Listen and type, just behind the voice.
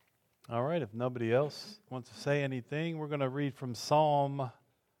All right, if nobody else wants to say anything, we're going to read from Psalm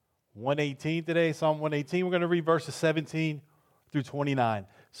 118 today. Psalm 118, we're going to read verses 17 through 29.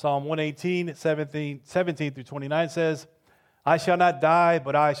 Psalm 118, 17 through 29 says, I shall not die,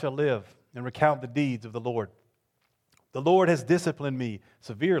 but I shall live and recount the deeds of the Lord. The Lord has disciplined me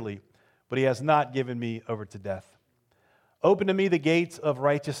severely, but he has not given me over to death. Open to me the gates of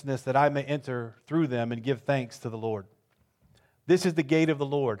righteousness, that I may enter through them and give thanks to the Lord. This is the gate of the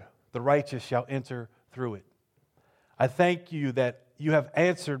Lord. The righteous shall enter through it. I thank you that you have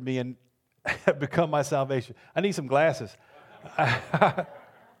answered me and have become my salvation. I need some glasses. The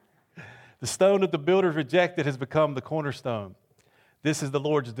stone that the builders rejected has become the cornerstone. This is the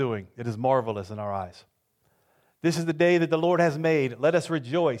Lord's doing. It is marvelous in our eyes. This is the day that the Lord has made. Let us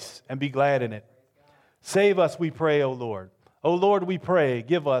rejoice and be glad in it. Save us, we pray, O Lord. O Lord, we pray,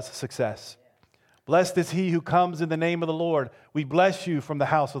 give us success. Blessed is he who comes in the name of the Lord. We bless you from the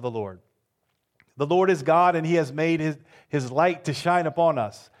house of the Lord. The Lord is God, and he has made his light to shine upon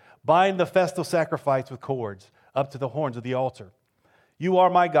us. Bind the festal sacrifice with cords up to the horns of the altar. You are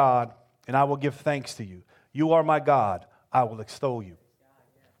my God, and I will give thanks to you. You are my God, I will extol you.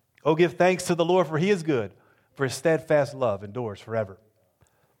 Oh, give thanks to the Lord, for he is good, for his steadfast love endures forever.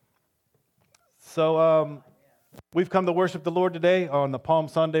 So we've come to worship the Lord today on the Palm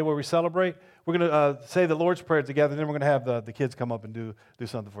Sunday where we celebrate. We're going to say the Lord's Prayer together, and then we're going to have the kids come up and do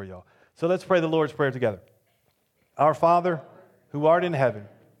something for y'all. So let's pray the Lord's Prayer together. Our Father, who art in heaven,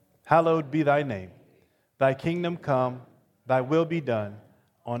 hallowed be thy name. Thy kingdom come, thy will be done,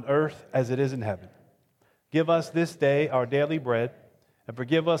 on earth as it is in heaven. Give us this day our daily bread, and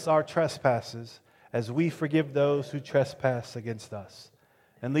forgive us our trespasses, as we forgive those who trespass against us.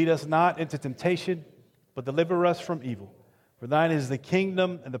 And lead us not into temptation, but deliver us from evil. For thine is the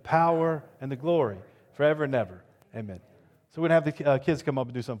kingdom and the power and the glory forever and ever. Amen. So we're going to have the kids come up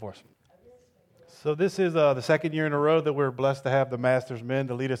and do something for us. So this is the second year in a row that we're blessed to have the Masters men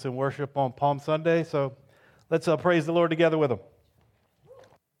to lead us in worship on Palm Sunday. So let's praise the Lord together with them.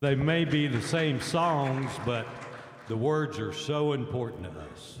 They may be the same songs, but the words are so important to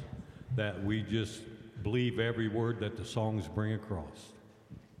us that we just believe every word that the songs bring across.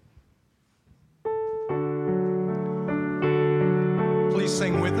 Please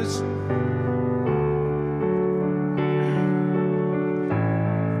sing with us.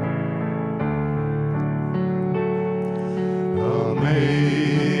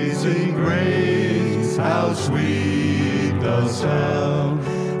 Amazing grace, how sweet the sound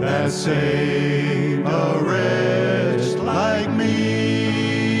that saved a wretch like me.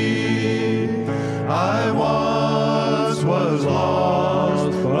 I once was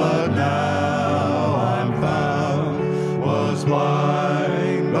lost, but now I'm found, was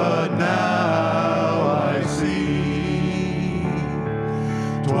blind, but now I see.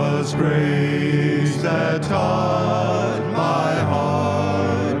 'Twas grace that taught my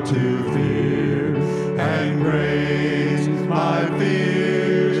heart to fear, and grace my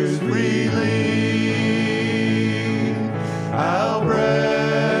fears relieve. How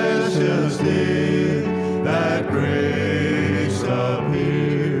precious did that grace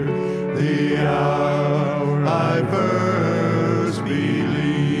appear, the hour I first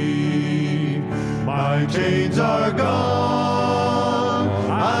believed. My chains are gone,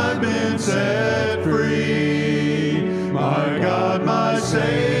 I've been set free. My God, my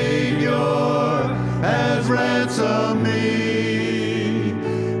Savior, has ransomed me.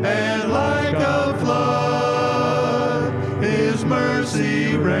 And like a flood, his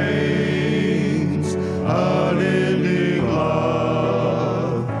mercy reigns. Unending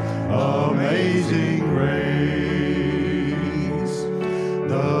love, amazing grace.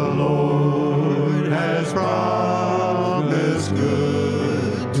 The Lord has promised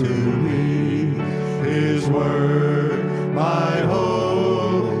good to me. His word my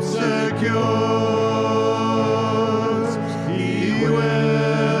hope secures. He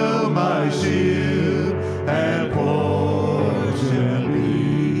will my shield and portion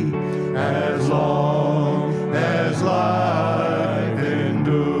be, as long as life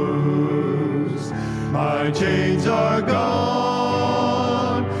endures. My chains are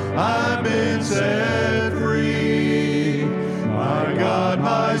gone, I've been set free. My God,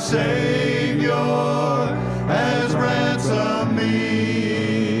 my Savior, has ransomed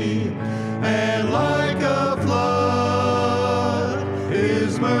me. And like a flood,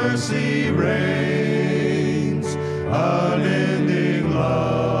 his mercy reigns. Unending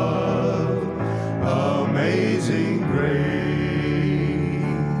love, amazing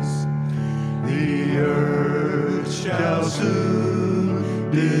grace. The earth shall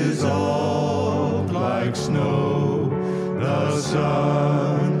soon dissolve like snow. The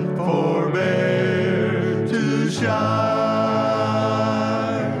sun for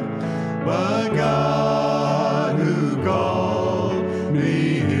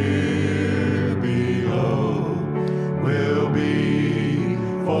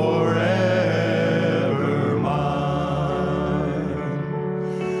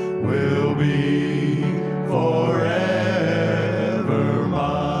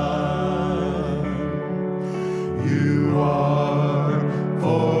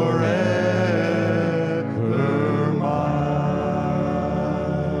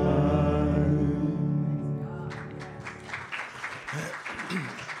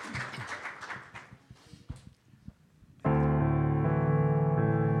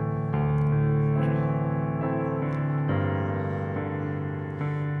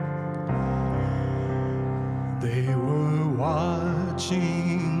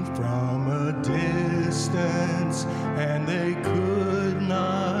watching from a distance, and they could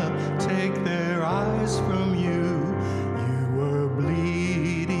not take their eyes from you. You were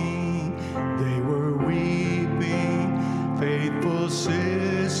bleeding, they were weeping, faithful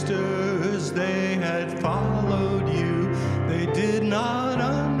sisters, they had followed you. They did not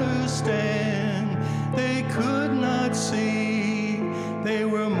understand, they could not see, they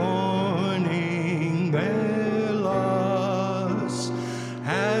were mourning their loss.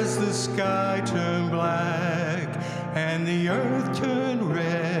 As the sky turned black and the earth turned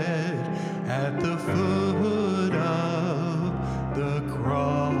red at the foot of the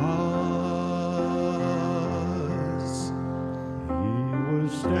cross. He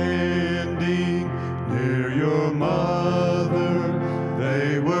was standing near your mother.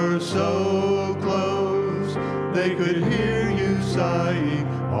 They were so close, they could hear you sighing.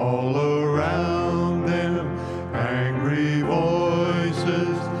 All around them, angry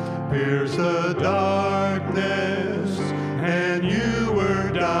voices pierced the darkness, and you were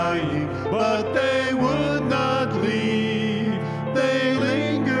dying, but they would not leave. They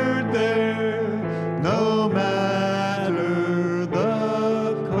lingered there, no matter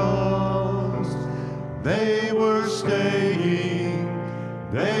the cost. They were staying,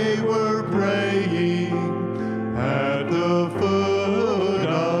 they were praying at the foot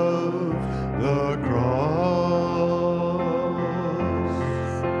of the cross.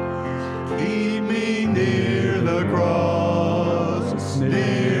 Keep me near the cross,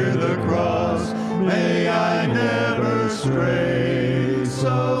 near the cross. May I never stray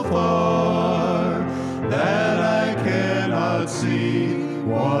so far that I cannot see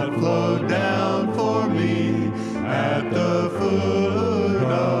what flowed down for me at the foot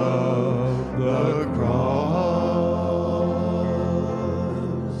of the cross.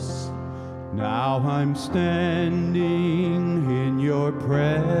 Now I'm standing in your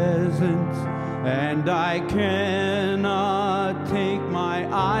presence, and I cannot take my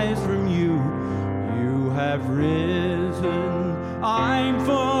eyes from you. You have risen, I'm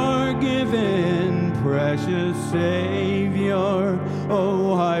forgiven, precious Savior.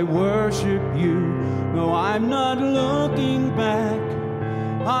 Oh, I worship you. No, I'm not looking back.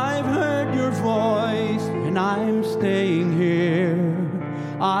 I've heard your voice, and I'm staying here.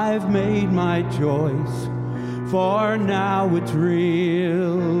 I've made my choice, for now it's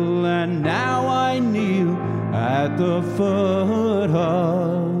real, and now I kneel at the foot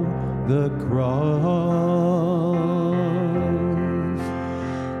of the cross.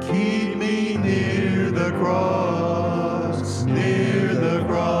 Keep me near the cross, near the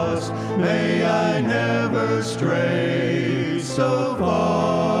cross. May I never stray so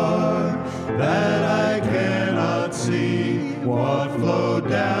far that I cannot see what flowed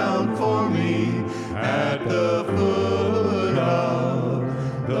down for me at the foot of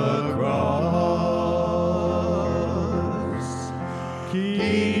the cross.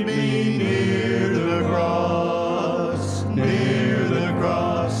 Keep me near the cross, near the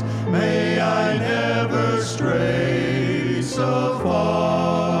cross. May I never stray so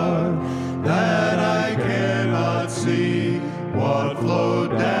far that I cannot see what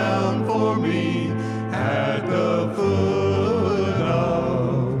flowed down for me at the foot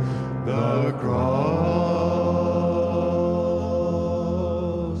of the cross.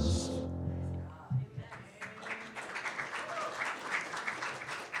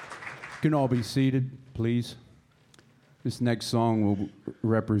 You can all be seated, please. This next song will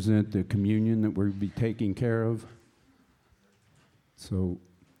represent the communion that we'll be taking care of. So,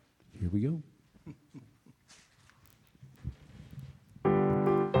 here we go.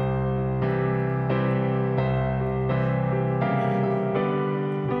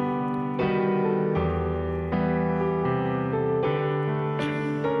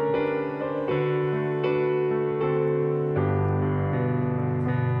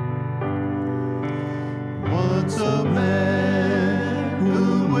 Once a man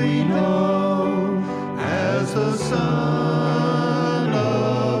whom we know as the Son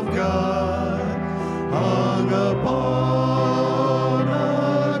of God, hung upon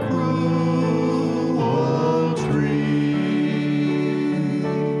a cruel tree.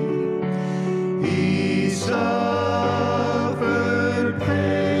 He suffered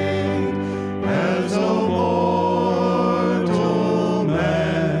pain as a mortal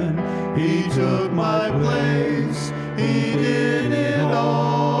man. He took my place, he did it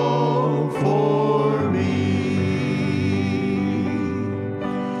all for me.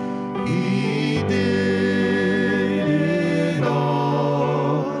 He did it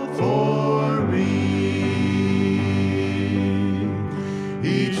all for me.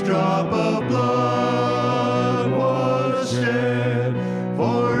 Each drop of blood was shed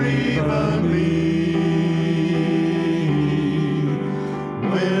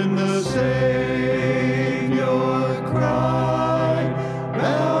When the Savior cried,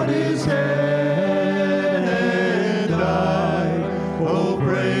 bowed his head and died. Oh,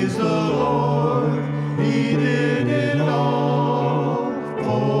 praise the Lord, he did it all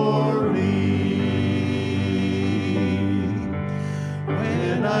for me.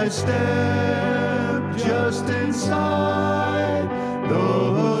 When I stepped just inside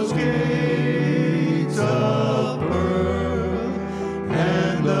those gates of pearl,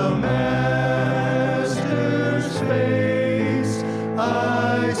 and the Master's face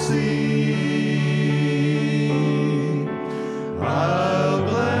I see, I'll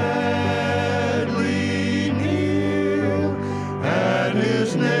gladly kneel at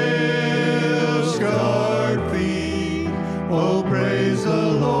his nail-scarred feet. Oh, praise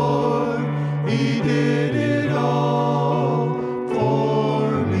the Lord, he did it all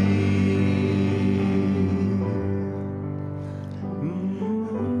for me.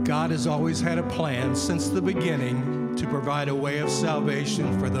 God has always had a plan since the beginning to provide a way of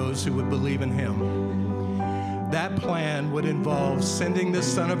salvation for those who would believe in him. That plan would involve sending the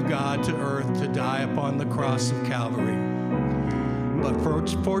Son of God to earth to die upon the cross of Calvary. But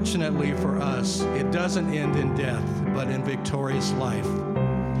fortunately for us, it doesn't end in death, but in victorious life.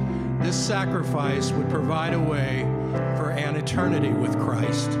 This sacrifice would provide a way for an eternity with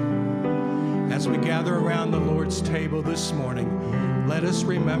Christ. As we gather around the Lord's table this morning, let us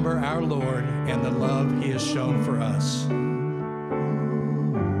remember our Lord and the love he has shown for us.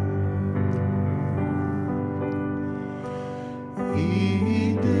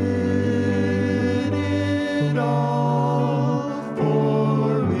 He did it all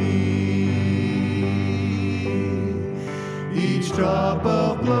for me. Each drop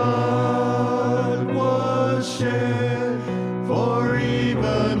of blood was shed for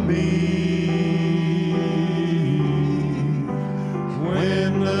even me.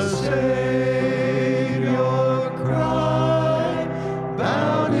 When the Savior cried,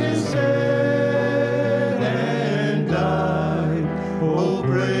 bowed his head and died. Oh,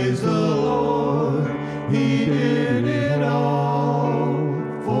 praise the Lord, he did it all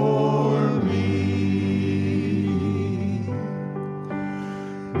for me.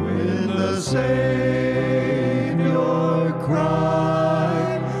 When the Savior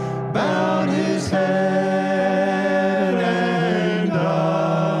cried, bowed his head and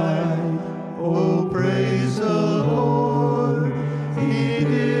died. Oh, praise the Lord, he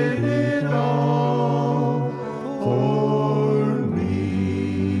did it all for me.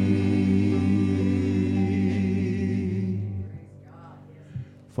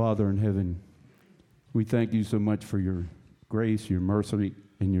 Father in heaven, we thank you so much for your grace, your mercy,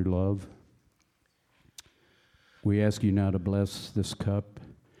 and your love. We ask you now to bless this cup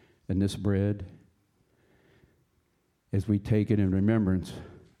and this bread as we take it in remembrance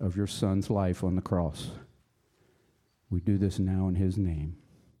of your Son's life on the cross. We do this now in his name.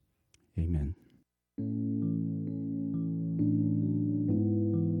 Amen.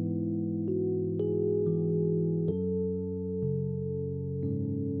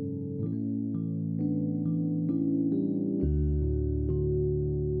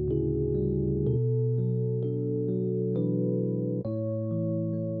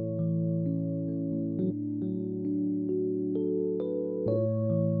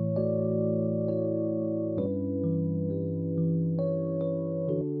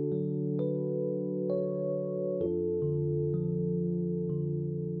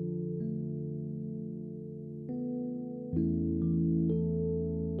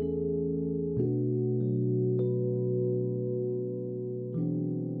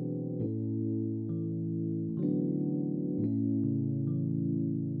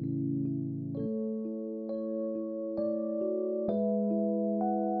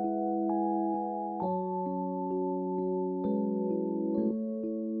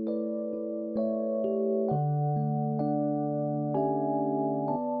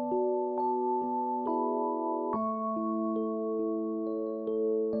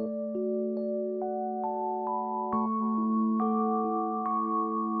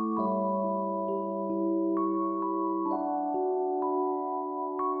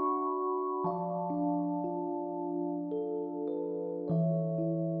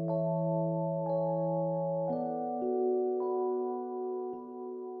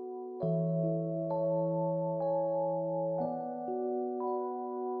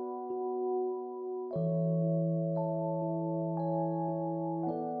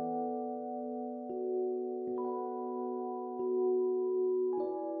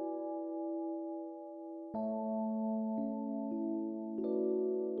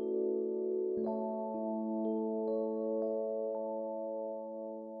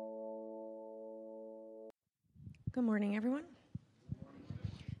 Good morning, everyone.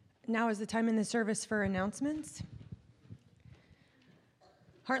 Now is the time in the service for announcements.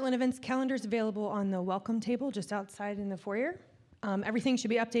 Heartland Events calendar is available on the welcome table just outside in the foyer. Everything should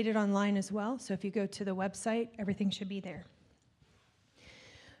be updated online as well, so if you go to the website, everything should be there.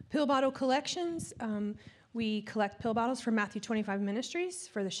 Pill bottle collections. We collect pill bottles from Matthew 25 Ministries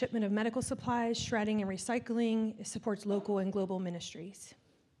for the shipment of medical supplies, shredding, and recycling. It supports local and global ministries.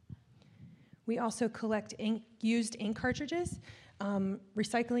 We also collect used ink cartridges.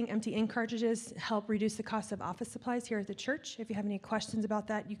 Recycling empty ink cartridges help reduce the cost of office supplies here at the church. If you have any questions about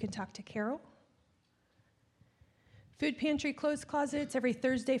that, you can talk to Carol. Food pantry clothes closets every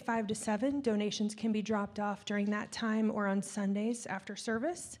Thursday 5 to 7. Donations can be dropped off during that time or on Sundays after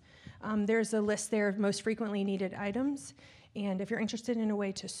service. There's a list there of most frequently needed items. And if you're interested in a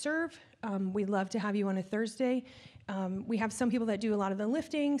way to serve, we'd love to have you on a Thursday. We have some people that do a lot of the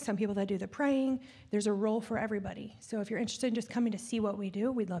lifting, some people that do the praying. There's a role for everybody. So if you're interested in just coming to see what we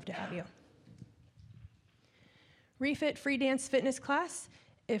do, we'd love to have you. Refit free dance fitness class.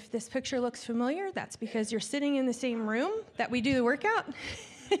 If this picture looks familiar, that's because you're sitting in the same room that we do the workout.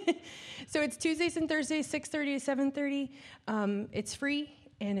 So it's Tuesdays and Thursdays, 6:30 to 7:30. It's free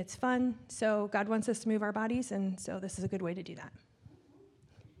and it's fun. So God wants us to move our bodies, and so this is a good way to do that.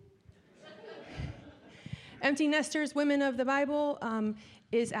 Empty Nesters Women of the Bible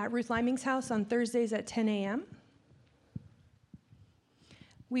is at Ruth Liming's house on Thursdays at 10 a.m.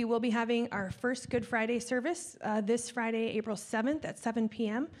 We will be having our first Good Friday service this Friday, April 7th at 7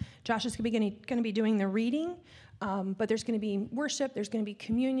 p.m. Josh is going to be doing the reading, but there's going to be worship, there's going to be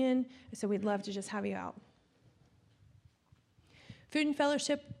communion, so we'd love to just have you out. Food and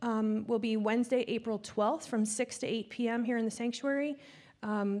Fellowship will be Wednesday, April 12th from 6 to 8 p.m. here in the sanctuary.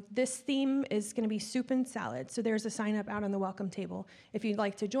 This theme is going to be soup and salad, so there's a sign up out on the welcome table. If you'd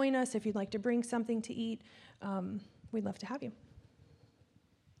like to join us, if you'd like to bring something to eat, we'd love to have you.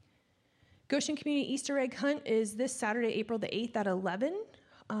 Goshen Community Easter Egg Hunt is this Saturday, April the 8th at 11.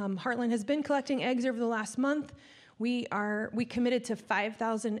 Heartland has been collecting eggs over the last month. We committed to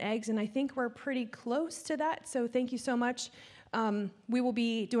 5,000 eggs, and I think we're pretty close to that, so thank you so much. We will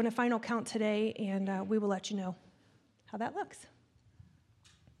be doing a final count today, and we will let you know how that looks.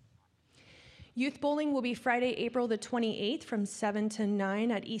 Youth bowling will be Friday, April the 28th from 7 to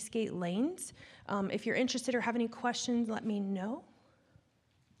 9 at Eastgate Lanes. If you're interested or have any questions, let me know.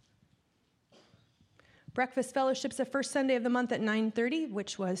 Breakfast Fellowship's the first Sunday of the month at 9:30,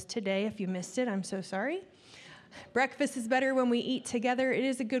 which was today. If you missed it, I'm so sorry. Breakfast is better when we eat together. It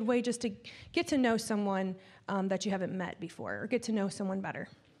is a good way just to get to know someone that you haven't met before, or get to know someone better.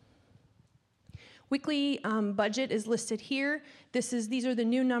 Weekly budget is listed here. These are the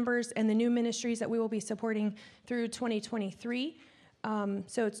new numbers and the new ministries that we will be supporting through 2023.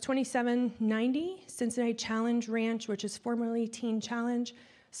 So it's $27.90, Cincinnati Challenge Ranch, which is formerly Teen Challenge,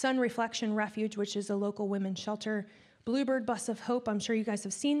 Sun Reflection Refuge, which is a local women's shelter, Bluebird Bus of Hope. I'm sure you guys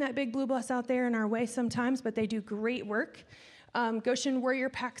have seen that big blue bus out there in our way sometimes, but they do great work. Goshen Warrior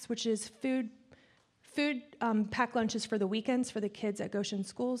Packs, which is food pack lunches for the weekends for the kids at Goshen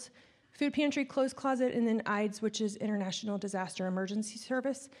schools. Food Pantry Clothes Closet, and then IDES, which is International Disaster Emergency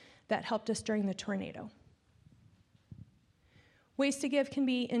Service, that helped us during the tornado. Ways to give can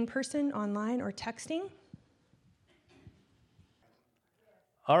be in person, online, or texting.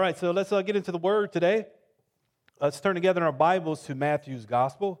 All right, so let's get into the Word today. Let's turn together in our Bibles to Matthew's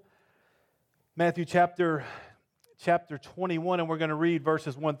Gospel. Matthew chapter 21, and we're going to read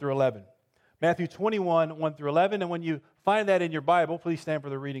verses 1 through 11. Matthew 21, 1 through 11, and when you find that in your Bible, please stand for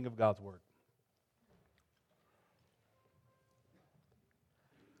the reading of God's Word.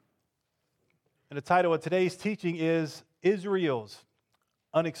 And the title of today's teaching is Israel's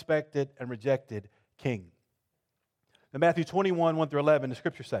Unexpected and Rejected King. In Matthew 21, 1 through 11, the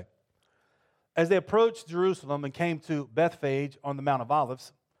Scriptures say, As they approached Jerusalem and came to Bethphage on the Mount of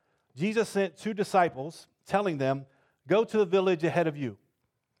Olives, Jesus sent 2 disciples, telling them, Go to the village ahead of you.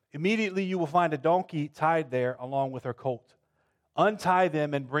 Immediately you will find a donkey tied there along with her colt. Untie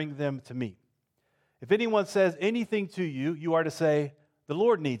them and bring them to me. If anyone says anything to you, you are to say, The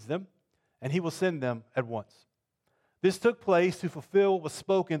Lord needs them, and he will send them at once. This took place to fulfill what was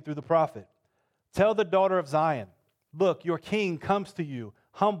spoken through the prophet. Tell the daughter of Zion, Look, your king comes to you,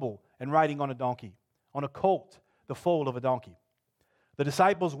 humble and riding on a donkey, on a colt, the foal of a donkey. The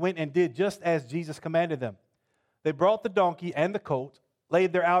disciples went and did just as Jesus commanded them. They brought the donkey and the colt,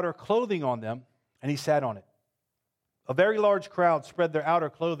 laid their outer clothing on them, and he sat on it. A very large crowd spread their outer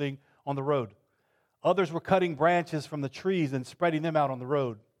clothing on the road. Others were cutting branches from the trees and spreading them out on the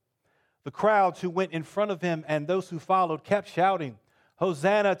road. The crowds who went in front of him and those who followed kept shouting,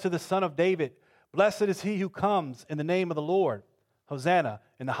 Hosanna to the Son of David. Blessed is he who comes in the name of the Lord. Hosanna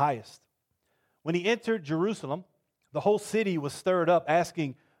in the highest. When he entered Jerusalem, the whole city was stirred up,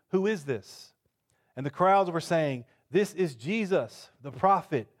 asking, Who is this? And the crowds were saying, This is Jesus, the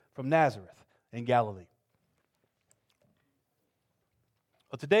prophet from Nazareth in Galilee.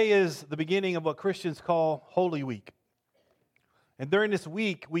 Well, today is the beginning of what Christians call Holy Week. And during this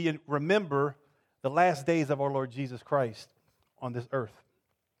week, we remember the last days of our Lord Jesus Christ on this earth.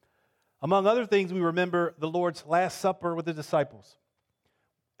 Among other things, we remember the Lord's Last Supper with the disciples,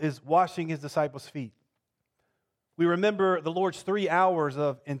 is washing his disciples' feet. We remember the Lord's 3 hours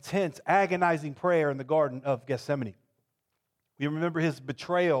of intense, agonizing prayer in the Garden of Gethsemane. We remember his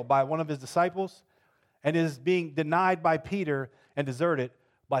betrayal by one of his disciples and his being denied by Peter and deserted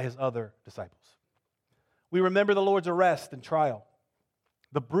by his other disciples. We remember the Lord's arrest and trial,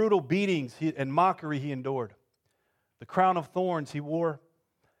 the brutal beatings and mockery he endured, the crown of thorns he wore,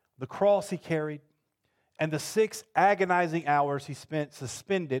 the cross he carried, and the 6 agonizing hours he spent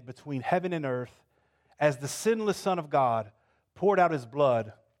suspended between heaven and earth as the sinless Son of God poured out his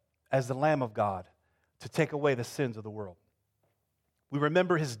blood as the Lamb of God to take away the sins of the world. We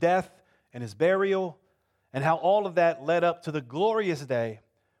remember his death and his burial and how all of that led up to the glorious day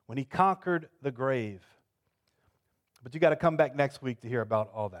when he conquered the grave. But you got to come back next week to hear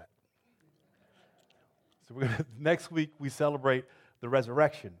about all that. So next week we celebrate the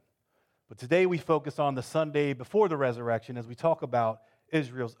resurrection. But today we focus on the Sunday before the resurrection as we talk about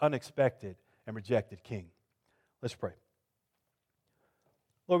Israel's unexpected and rejected king. Let's pray.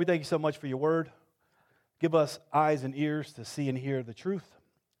 Lord, we thank you so much for your word. Give us eyes and ears to see and hear the truth,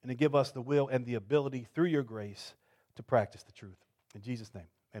 and to give us the will and the ability through your grace to practice the truth. In Jesus' name,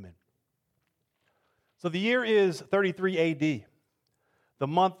 amen. So the year is 33 AD. The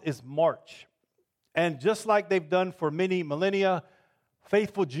month is March. And just like they've done for many millennia,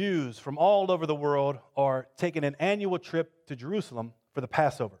 faithful Jews from all over the world are taking an annual trip to Jerusalem for the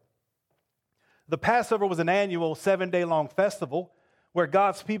Passover. The Passover was an annual 7-day-long festival where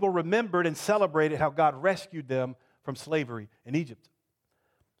God's people remembered and celebrated how God rescued them from slavery in Egypt.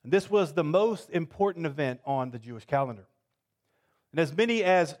 And this was the most important event on the Jewish calendar. And as many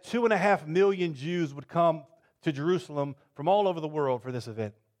as 2.5 million Jews would come to Jerusalem from all over the world for this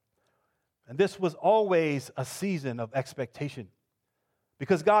event. And this was always a season of expectation,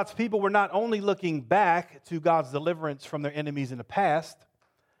 because God's people were not only looking back to God's deliverance from their enemies in the past,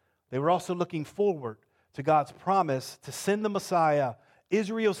 they were also looking forward to God's promise to send the Messiah,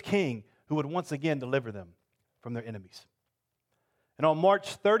 Israel's king, who would once again deliver them from their enemies. And on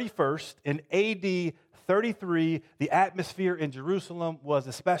March 31st in AD 33, the atmosphere in Jerusalem was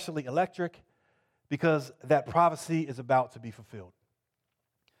especially electric because that prophecy is about to be fulfilled.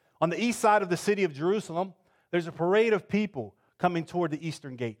 On the east side of the city of Jerusalem, there's a parade of people coming toward the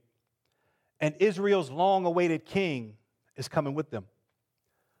eastern gate. And Israel's long-awaited king is coming with them.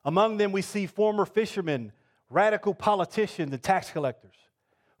 Among them, we see former fishermen, radical politicians, and tax collectors,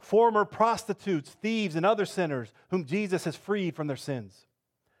 former prostitutes, thieves, and other sinners whom Jesus has freed from their sins.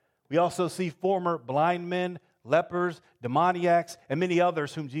 We also see former blind men, lepers, demoniacs, and many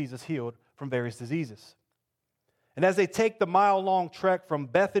others whom Jesus healed from various diseases. And as they take the mile-long trek from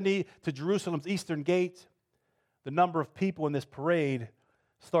Bethany to Jerusalem's eastern gate, the number of people in this parade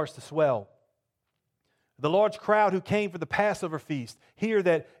starts to swell. The large crowd who came for the Passover feast hear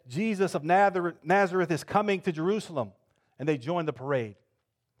that Jesus of Nazareth is coming to Jerusalem, and they join the parade.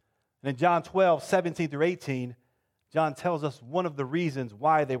 And in John 12, 17 through 18, John tells us one of the reasons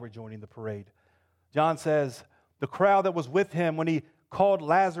why they were joining the parade. John says, the crowd that was with him when he called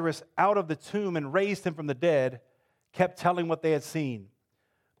Lazarus out of the tomb and raised him from the dead kept telling what they had seen.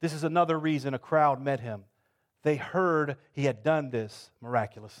 This is another reason a crowd met him. They heard he had done this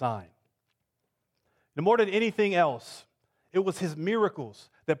miraculous sign. And more than anything else, it was his miracles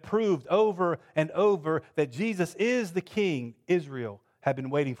that proved over and over that Jesus is the king Israel had been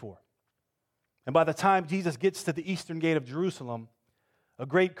waiting for. And by the time Jesus gets to the eastern gate of Jerusalem, a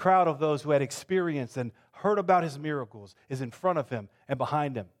great crowd of those who had experienced and heard about his miracles is in front of him and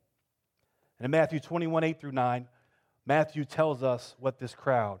behind him. And in Matthew 21, 8 through 9, Matthew tells us what this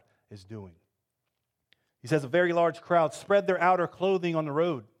crowd is doing. He says, a very large crowd spread their outer clothing on the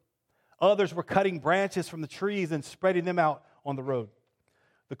road. Others were cutting branches from the trees and spreading them out on the road.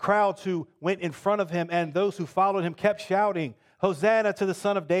 The crowds who went in front of him and those who followed him kept shouting, Hosanna to the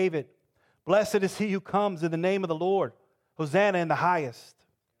Son of David. Blessed is he who comes in the name of the Lord. Hosanna in the highest.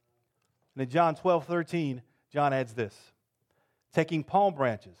 And in John 12, 13, John adds this. Taking palm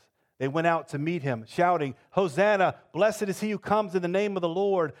branches, they went out to meet him, shouting, Hosanna, blessed is he who comes in the name of the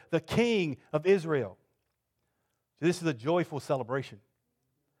Lord, the King of Israel. So this is a joyful celebration.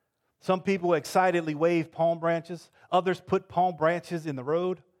 Some people excitedly wave palm branches. Others put palm branches in the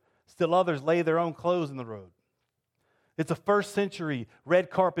road. Still others lay their own clothes in the road. It's a first century red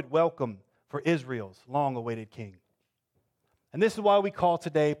carpet welcome for Israel's long-awaited king. And this is why we call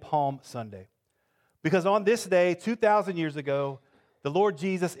today Palm Sunday. Because on this day, 2,000 years ago, the Lord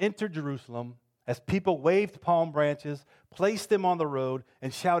Jesus entered Jerusalem as people waved palm branches, placed them on the road,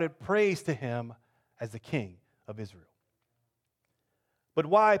 and shouted praise to him as the King of Israel. But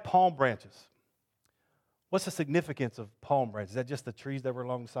why palm branches? What's the significance of palm branches? Is that just the trees that were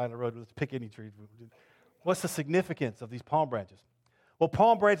along the side of the road? Let's pick any trees. What's the significance of these palm branches? Well,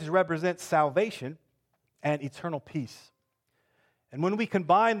 palm branches represent salvation and eternal peace. And when we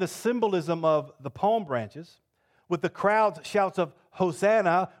combine the symbolism of the palm branches with the crowd's shouts of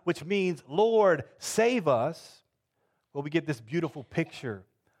Hosanna, which means, Lord, save us, well, we get this beautiful picture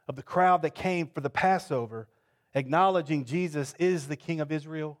of the crowd that came for the Passover, acknowledging Jesus is the King of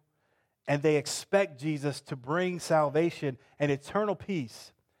Israel, and they expect Jesus to bring salvation and eternal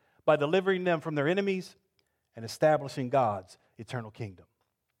peace by delivering them from their enemies and establishing God's eternal kingdom.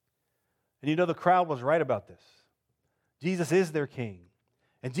 And you know, the crowd was right about this. Jesus is their king.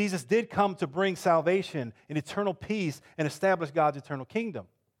 And Jesus did come to bring salvation and eternal peace and establish God's eternal kingdom.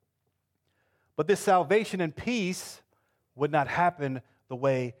 But this salvation and peace would not happen the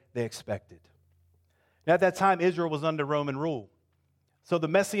way they expected. Now, at that time, Israel was under Roman rule. So the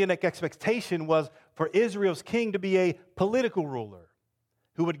messianic expectation was for Israel's king to be a political ruler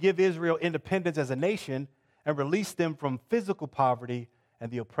who would give Israel independence as a nation and release them from physical poverty and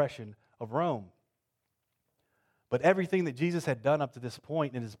the oppression of Rome. But everything that Jesus had done up to this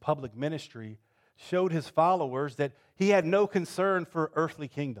point in his public ministry showed his followers that he had no concern for earthly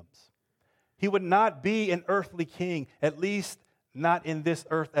kingdoms. He would not be an earthly king, at least not in this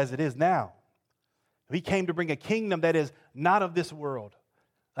earth as it is now. He came to bring a kingdom that is not of this world,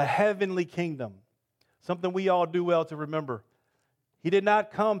 a heavenly kingdom, something we all do well to remember. He did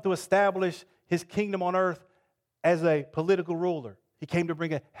not come to establish his kingdom on earth as a political ruler. He came to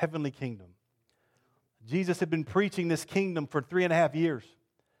bring a heavenly kingdom. Jesus had been preaching this kingdom for 3.5 years.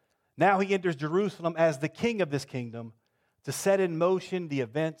 Now he enters Jerusalem as the king of this kingdom to set in motion the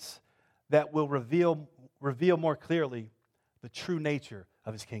events that will reveal more clearly the true nature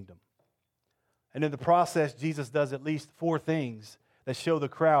of his kingdom. And in the process, Jesus does at least 4 things that show the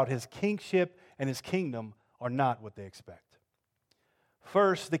crowd his kingship and his kingdom are not what they expect.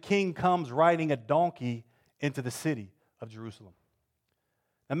 First, the king comes riding a donkey into the city of Jerusalem.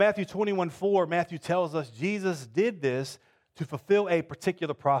 Now, Matthew 21:4, Matthew tells us Jesus did this to fulfill a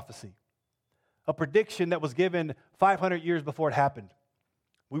particular prophecy, a prediction that was given 500 years before it happened.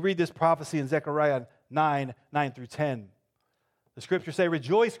 We read this prophecy in Zechariah 9:9-10. The scriptures say,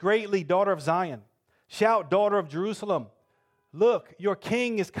 "Rejoice greatly, daughter of Zion. Shout, daughter of Jerusalem. Look, your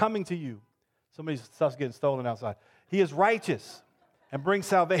king is coming to you." Somebody's stuff's getting stolen outside. "He is righteous and brings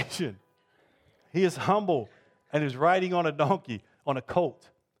salvation. He is humble and is riding on a donkey, on a colt,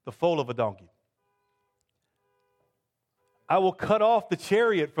 the foal of a donkey. I will cut off the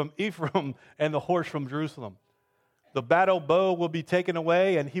chariot from Ephraim and the horse from Jerusalem. The battle bow will be taken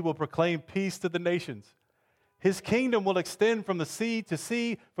away, and he will proclaim peace to the nations. His kingdom will extend from the sea to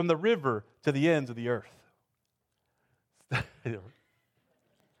sea, from the river to the ends of the earth."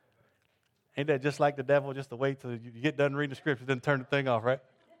 Ain't that just like the devil, just to wait till you get done reading the scripture, then turn the thing off, right?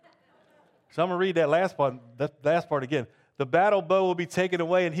 So I'm going to read that last part again. "The battle bow will be taken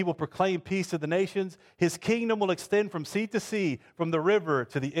away, and he will proclaim peace to the nations. His kingdom will extend from sea to sea, from the river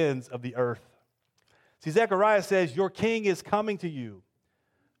to the ends of the earth." See, Zechariah says, your king is coming to you,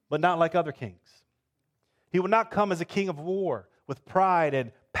 but not like other kings. He will not come as a king of war, with pride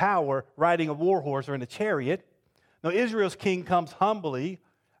and power, riding a war horse or in a chariot. No, Israel's king comes humbly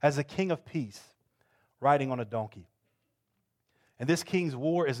as a king of peace, riding on a donkey. And this king's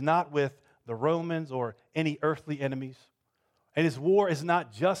war is not with the Romans or any earthly enemies. And his war is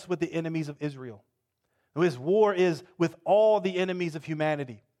not just with the enemies of Israel. No, his war is with all the enemies of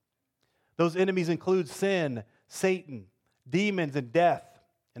humanity. Those enemies include sin, Satan, demons, and death,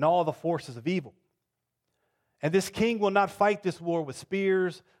 and all the forces of evil. And this king will not fight this war with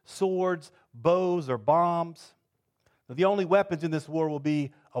spears, swords, bows, or bombs. The only weapons in this war will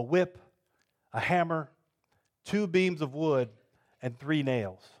be a whip, a hammer, 2 beams of wood, and 3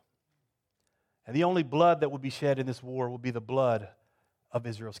 nails. And the only blood that will be shed in this war will be the blood of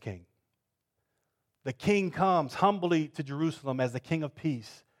Israel's king. The king comes humbly to Jerusalem as the king of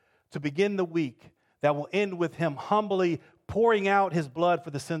peace to begin the week that will end with him humbly pouring out his blood for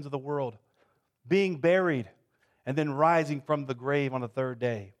the sins of the world, being buried, and then rising from the grave on the 3rd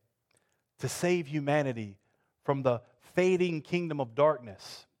day to save humanity from the fading kingdom of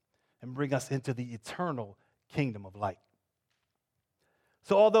darkness and bring us into the eternal kingdom of light.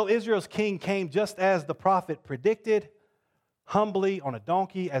 So although Israel's king came just as the prophet predicted, humbly on a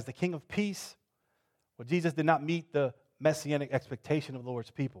donkey as the king of peace, well, Jesus did not meet the messianic expectation of the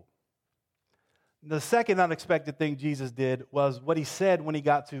Lord's people. The second unexpected thing Jesus did was what he said when he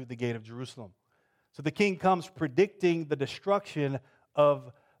got to the gate of Jerusalem. So the king comes predicting the destruction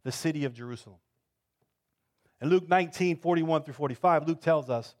of the city of Jerusalem. In Luke 19:41-45, Luke tells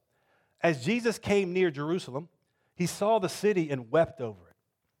us, as Jesus came near Jerusalem, he saw the city and wept over it.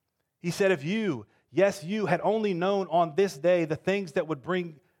 He said, if you, yes, you had only known on this day the things that would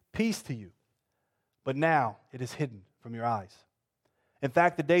bring peace to you, but now it is hidden from your eyes. In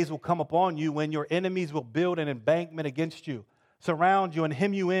fact, the days will come upon you when your enemies will build an embankment against you, surround you, and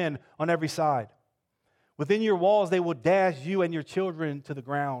hem you in on every side. Within your walls, they will dash you and your children to the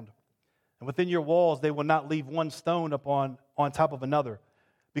ground. And within your walls, they will not leave one stone on top of another,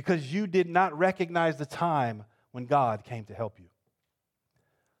 because you did not recognize the time when God came to help you.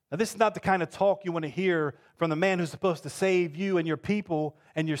 Now, this is not the kind of talk you want to hear from the man who's supposed to save you and your people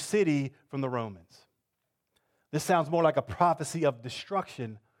and your city from the Romans. This sounds more like a prophecy of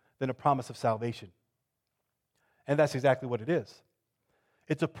destruction than a promise of salvation. And that's exactly what it is.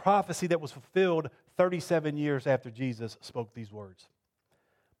 It's a prophecy that was fulfilled 37 years after Jesus spoke these words.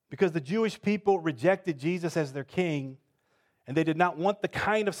 Because the Jewish people rejected Jesus as their king, and they did not want the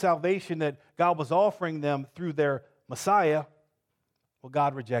kind of salvation that God was offering them through their Messiah, well,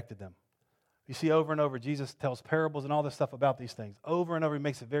 God rejected them. You see, over and over, Jesus tells parables and all this stuff about these things. Over and over, he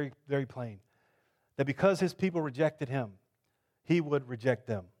makes it very, very plain that because his people rejected him, he would reject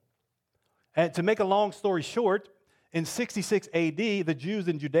them. And to make a long story short, in 66 AD, the Jews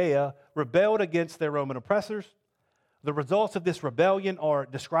in Judea rebelled against their Roman oppressors. The results of this rebellion are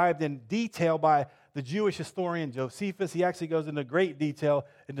described in detail by the Jewish historian Josephus. He actually goes into great detail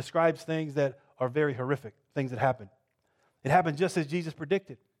and describes things that are very horrific, things that happened. It happened just as Jesus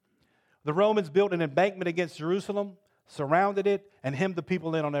predicted. The Romans built an embankment against Jerusalem, surrounded it, and hemmed the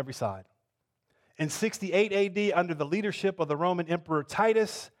people in on every side. In 68 AD, under the leadership of the Roman Emperor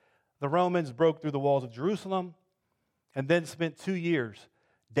Titus, the Romans broke through the walls of Jerusalem and then spent 2 years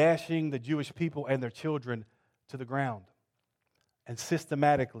dashing the Jewish people and their children to the ground and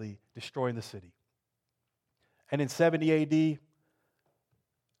systematically destroying the city. And in 70 AD,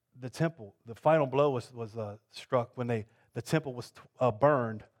 the temple, the final blow was struck when the temple was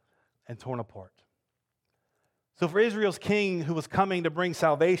burned and torn apart. So for Israel's king who was coming to bring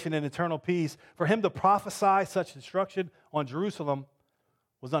salvation and eternal peace, for him to prophesy such destruction on Jerusalem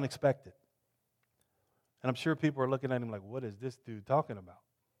was unexpected. And I'm sure people are looking at him like, what is this dude talking about?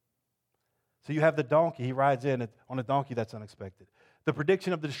 So you have the donkey. He rides in on a donkey. That's unexpected. The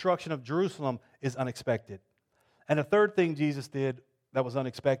prediction of the destruction of Jerusalem is unexpected. And the third thing Jesus did that was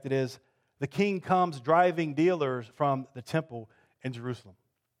unexpected is the king comes driving dealers from the temple in Jerusalem.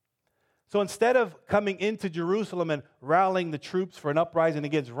 So instead of coming into Jerusalem and rallying the troops for an uprising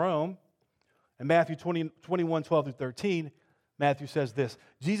against Rome, in Matthew 21:12-13, Matthew says this: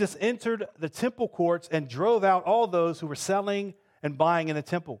 Jesus entered the temple courts and drove out all those who were selling and buying in the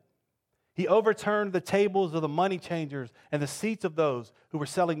temple. He overturned the tables of the money changers and the seats of those who were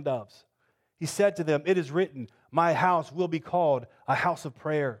selling doves. He said to them, "It is written, my house will be called a house of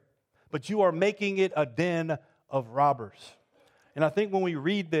prayer, but you are making it a den of robbers." And I think when we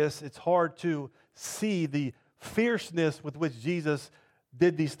read this, it's hard to see the fierceness with which Jesus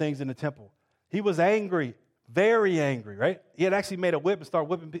did these things in the temple. He was angry, very angry, right? He had actually made a whip and started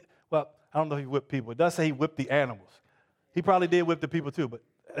whipping people. Well, I don't know if he whipped people. It does say he whipped the animals. He probably did whip the people too, but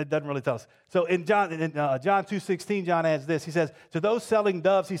it doesn't really tell us. So in John 2:16, John adds this. He says, to those selling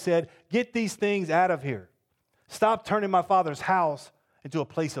doves, he said, "Get these things out of here. Stop turning my Father's house into a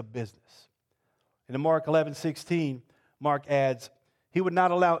place of business." And in Mark 11:16, Mark adds, he would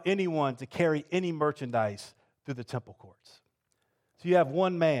not allow anyone to carry any merchandise through the temple courts. So you have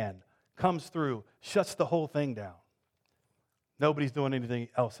one man comes through, shuts the whole thing down. Nobody's doing anything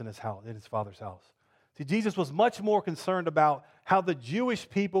else in his house, in his Father's house. See, Jesus was much more concerned about how the Jewish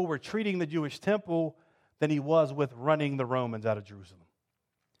people were treating the Jewish temple than he was with running the Romans out of Jerusalem.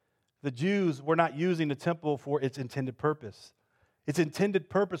 The Jews were not using the temple for its intended purpose. Its intended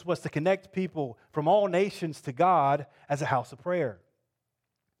purpose was to connect people from all nations to God as a house of prayer.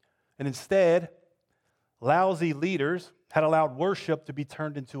 And instead, lousy leaders had allowed worship to be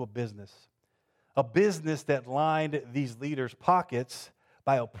turned into a business that lined these leaders' pockets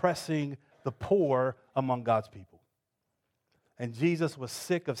by oppressing the poor among God's people. And Jesus was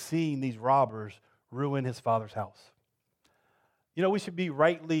sick of seeing these robbers ruin his Father's house. You know, we should be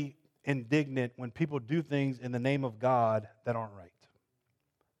rightly indignant when people do things in the name of God that aren't right.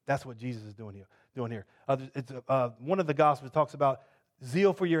 That's what Jesus is doing here. One of the Gospels talks about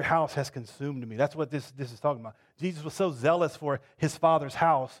zeal for your house has consumed me. That's what this is talking about. Jesus was so zealous for his Father's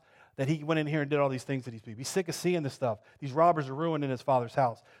house that he went in here and did all these things to these people. He's sick of seeing this stuff. These robbers are ruining his Father's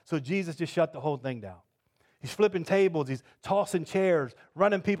house. So Jesus just shut the whole thing down. He's flipping tables. He's tossing chairs,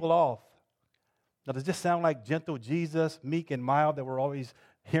 running people off. Now, does this sound like gentle Jesus, meek and mild that we're always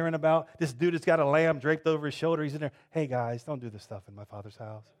hearing about? This dude has got a lamb draped over his shoulder. He's in there. Hey, guys, don't do this stuff in my Father's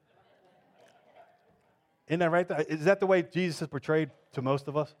house. Isn't that right? Is that the way Jesus is portrayed to most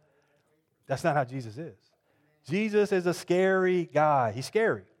of us? That's not how Jesus is. Jesus is a scary guy. He's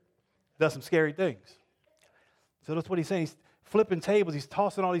scary. Does some scary things. So that's what he's saying. He's flipping tables. He's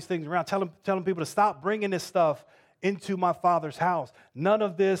tossing all these things around, telling people to stop bringing this stuff into my Father's house. None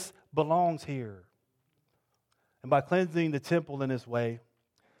of this belongs here. And by cleansing the temple in this way,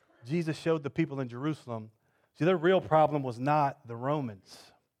 Jesus showed the people in Jerusalem, see, their real problem was not the Romans.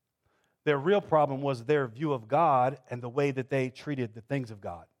 Their real problem was their view of God and the way that they treated the things of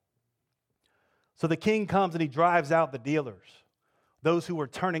God. So the king comes and he drives out the dealers, those who were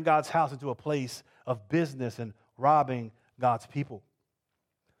turning God's house into a place of business and robbing God's people.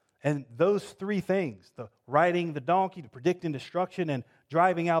 And those three things, the riding the donkey, the predicting destruction, and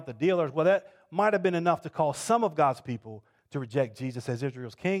driving out the dealers, well, that might have been enough to cause some of God's people to reject Jesus as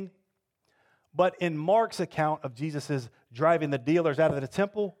Israel's king. But in Mark's account of Jesus' driving the dealers out of the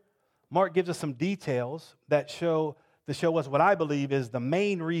temple, Mark gives us some details that show us what I believe is the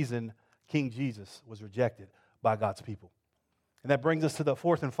main reason King Jesus was rejected by God's people. And that brings us to the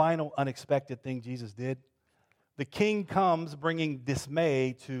fourth and final unexpected thing Jesus did. The king comes bringing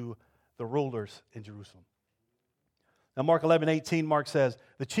dismay to the rulers in Jerusalem. Now, Mark 11:18, Mark says,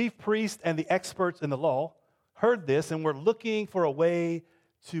 the chief priest and the experts in the law heard this and were looking for a way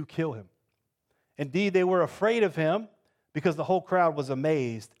to kill him. Indeed, they were afraid of him because the whole crowd was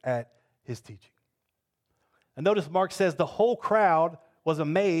amazed at his teaching. And notice Mark says the whole crowd was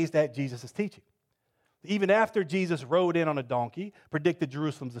amazed at Jesus' teaching. Even after Jesus rode in on a donkey, predicted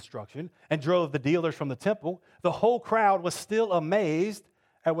Jerusalem's destruction, and drove the dealers from the temple, the whole crowd was still amazed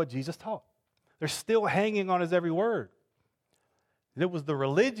at what Jesus taught. They're still hanging on his every word. And it was the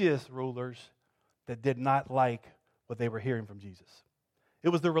religious rulers that did not like what they were hearing from Jesus. It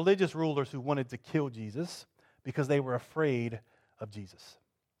was the religious rulers who wanted to kill Jesus because they were afraid of Jesus.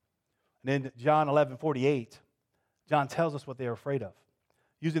 And in John 11:48, John tells us what they are afraid of.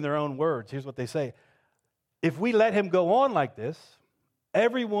 Using their own words, here's what they say. If we let him go on like this,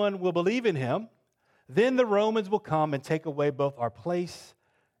 everyone will believe in him. Then the Romans will come and take away both our place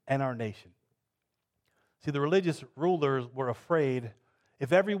and our nation. See, the religious rulers were afraid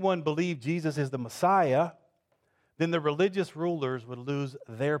if everyone believed Jesus is the Messiah, then the religious rulers would lose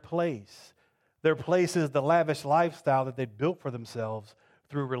their place. Their place is the lavish lifestyle that they'd built for themselves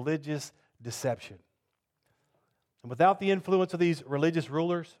through religious deception. And without the influence of these religious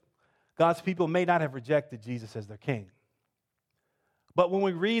rulers, God's people may not have rejected Jesus as their king. But when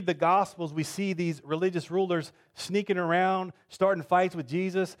we read the Gospels, we see these religious rulers sneaking around, starting fights with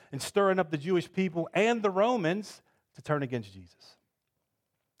Jesus, and stirring up the Jewish people and the Romans to turn against Jesus.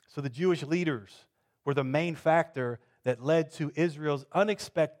 So the Jewish leaders were the main factor that led to Israel's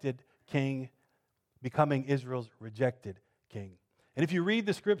unexpected king becoming Israel's rejected king. And if you read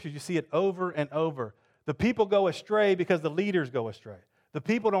the scriptures, you see it over and over. The people go astray because the leaders go astray. The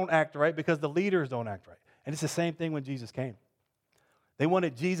people don't act right because the leaders don't act right. And it's the same thing when Jesus came. They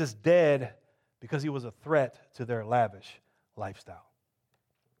wanted Jesus dead because he was a threat to their lavish lifestyle.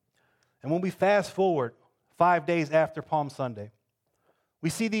 And when we fast forward 5 days after Palm Sunday, we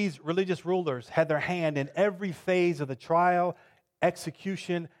see these religious rulers had their hand in every phase of the trial,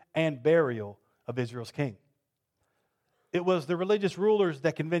 execution, and burial of Israel's king. It was the religious rulers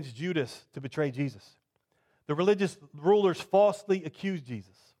that convinced Judas to betray Jesus. The religious rulers falsely accused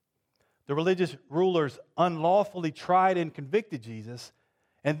Jesus. The religious rulers unlawfully tried and convicted Jesus.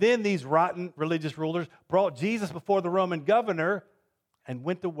 And then these rotten religious rulers brought Jesus before the Roman governor and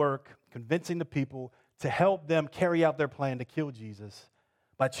went to work convincing the people to help them carry out their plan to kill Jesus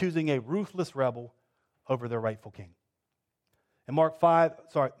by choosing a ruthless rebel over their rightful king. In Mark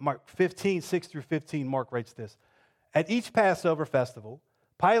 15, 6 through 15, Mark writes this. At each Passover festival,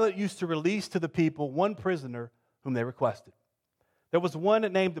 Pilate used to release to the people one prisoner whom they requested. There was one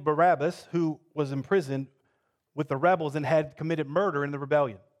named Barabbas who was imprisoned with the rebels and had committed murder in the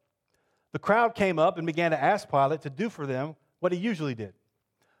rebellion. The crowd came up and began to ask Pilate to do for them what he usually did.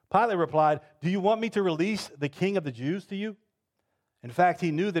 Pilate replied, "Do you want me to release the king of the Jews to you?" In fact,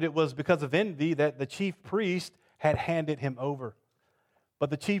 he knew that it was because of envy that the chief priest had handed him over. But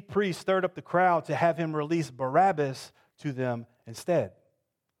the chief priest stirred up the crowd to have him release Barabbas to them instead.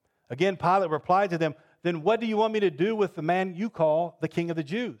 Again, Pilate replied to them, "Then what do you want me to do with the man you call the King of the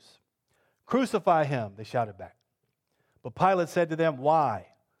Jews?" "Crucify him," they shouted back. But Pilate said to them, "Why?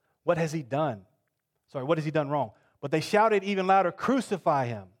 What has he done? What has he done wrong?" But they shouted even louder, "Crucify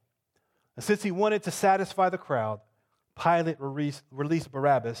him." And since he wanted to satisfy the crowd, Pilate released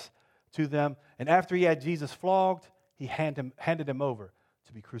Barabbas to them. And after he had Jesus flogged, he handed him over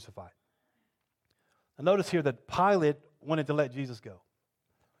to be crucified. Now notice here that Pilate wanted to let Jesus go.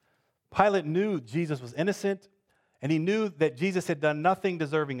 Pilate knew Jesus was innocent, and he knew that Jesus had done nothing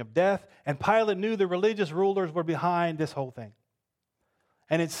deserving of death, and Pilate knew the religious rulers were behind this whole thing.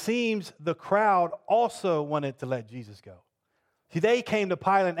 And it seems the crowd also wanted to let Jesus go. See, they came to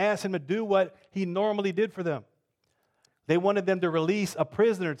Pilate and asked him to do what he normally did for them. They wanted them to release a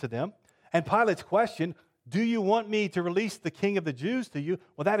prisoner to them. And Pilate's question, "Do you want me to release the King of the Jews to you?"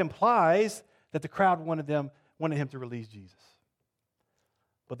 Well, that implies that the crowd wanted him to release Jesus.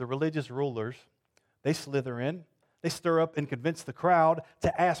 But the religious rulers, they slither in, they stir up and convince the crowd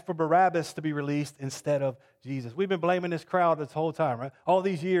to ask for Barabbas to be released instead of Jesus. We've been blaming this crowd this whole time, right? All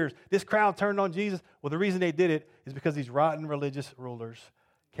these years, this crowd turned on Jesus. Well, the reason they did it is because these rotten religious rulers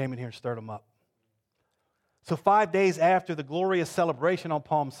came in here and stirred them up. So 5 days after the glorious celebration on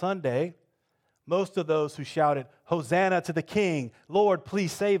Palm Sunday, most of those who shouted, "Hosanna to the King, Lord,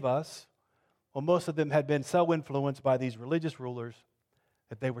 please save us," well, most of them had been so influenced by these religious rulers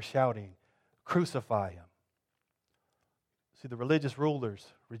that they were shouting, "Crucify him." See, the religious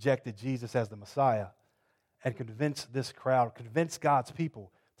rulers rejected Jesus as the Messiah and convinced this crowd, convinced God's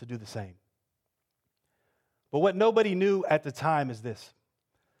people to do the same. But what nobody knew at the time is this: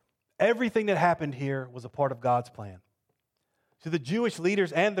 everything that happened here was a part of God's plan. So the Jewish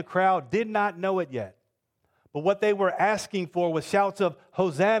leaders and the crowd did not know it yet. But what they were asking for was shouts of,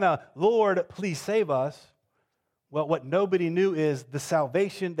 "Hosanna, Lord, please save us." Well, what nobody knew is the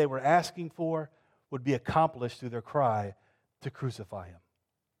salvation they were asking for would be accomplished through their cry to crucify him.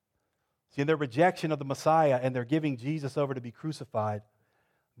 See, in their rejection of the Messiah and their giving Jesus over to be crucified,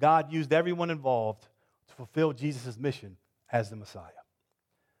 God used everyone involved to fulfill Jesus' mission as the Messiah.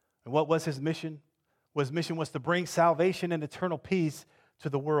 And what was his mission? Well, his mission was to bring salvation and eternal peace to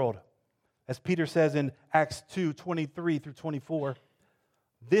the world. As Peter says in Acts 2:23 through 24,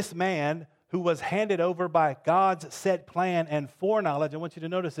 this man who was handed over by God's set plan and foreknowledge, I want you to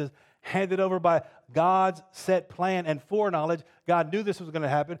notice this, handed over by God's set plan and foreknowledge. God knew this was going to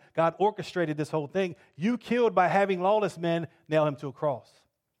happen. God orchestrated this whole thing. You killed by having lawless men nail him to a cross.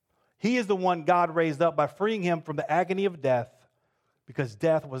 He is the one God raised up by freeing him from the agony of death, because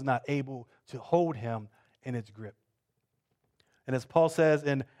death was not able to hold him in its grip. And as Paul says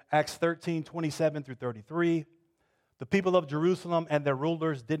in Acts 13:27 through 33, the people of Jerusalem and their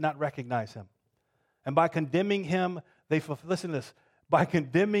rulers did not recognize him. And by condemning him, listen to this, by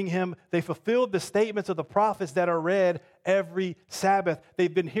condemning him, they fulfilled the statements of the prophets that are read every Sabbath.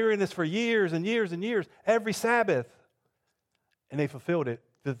 They've been hearing this for years and years and years, every Sabbath. And they fulfilled it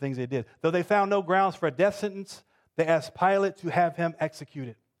through the things they did. Though they found no grounds for a death sentence, they asked Pilate to have him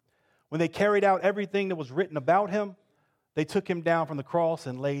executed. When they carried out everything that was written about him, they took him down from the cross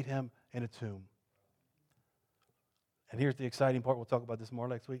and laid him in a tomb. And here's the exciting part. We'll talk about this more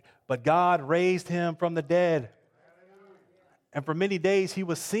next week. But God raised him from the dead. And for many days he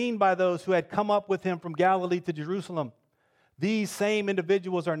was seen by those who had come up with him from Galilee to Jerusalem. These same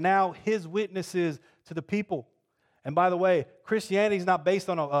individuals are now his witnesses to the people. And by the way, Christianity is not based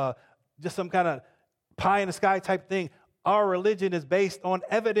on just some kind of pie in the sky type thing. Our religion is based on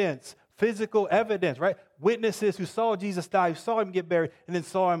evidence, physical evidence, right? Witnesses who saw Jesus die, who saw him get buried, and then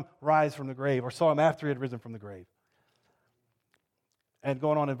saw him rise from the grave, or saw him after he had risen from the grave. And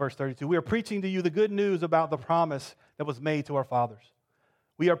going on in verse 32, we are preaching to you the good news about the promise that was made to our fathers.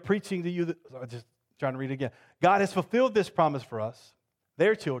 We are preaching to you, just trying to read it again. God has fulfilled this promise for us,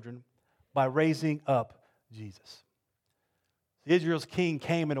 their children, by raising up Jesus. Israel's king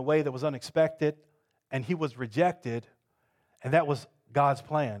came in a way that was unexpected, and he was rejected, and that was God's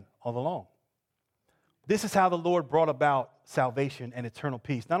plan all along. This is how the Lord brought about salvation and eternal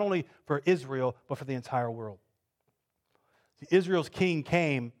peace, not only for Israel, but for the entire world. See, Israel's king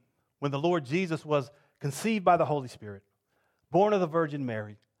came when the Lord Jesus was conceived by the Holy Spirit, born of the Virgin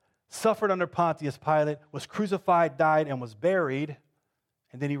Mary, suffered under Pontius Pilate, was crucified, died, and was buried,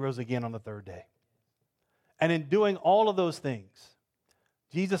 and then he rose again on the third day. And in doing all of those things,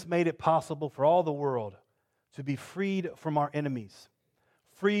 Jesus made it possible for all the world to be freed from our enemies,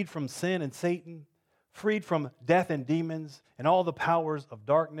 freed from sin and Satan, freed from death and demons and all the powers of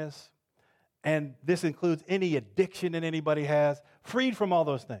darkness. And this includes any addiction that anybody has, freed from all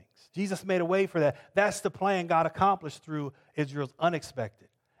those things. Jesus made a way for that. That's the plan God accomplished through Israel's unexpected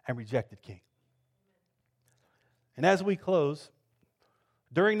and rejected king. And as we close,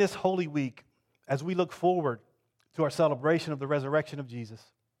 during this Holy Week, as we look forward to our celebration of the resurrection of Jesus,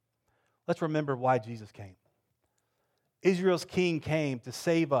 let's remember why Jesus came. Israel's king came to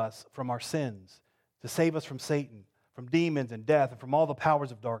save us from our sins, to save us from Satan, from demons and death, and from all the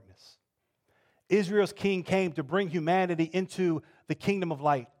powers of darkness. Israel's king came to bring humanity into the kingdom of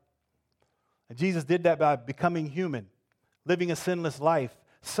light. And Jesus did that by becoming human, living a sinless life,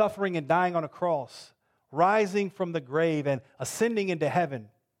 suffering and dying on a cross, rising from the grave and ascending into heaven.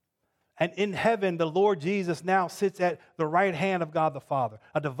 And in heaven, the Lord Jesus now sits at the right hand of God the Father,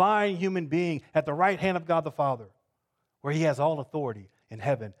 a divine human being at the right hand of God the Father, where he has all authority in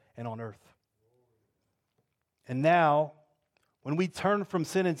heaven and on earth. And now, when we turn from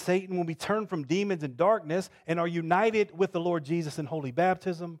sin and Satan, when we turn from demons and darkness and are united with the Lord Jesus in holy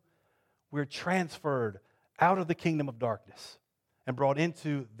baptism, we're transferred out of the kingdom of darkness and brought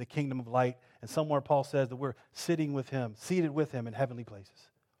into the kingdom of light. And somewhere Paul says that we're seated with him in heavenly places.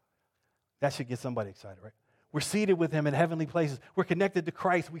 That should get somebody excited, right? We're seated with him in heavenly places. We're connected to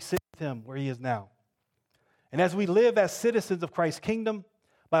Christ. We sit with him where he is now. And as we live as citizens of Christ's kingdom,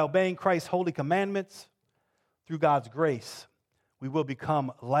 by obeying Christ's holy commandments, through God's grace, we will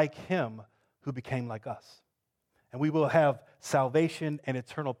become like him who became like us. And we will have salvation and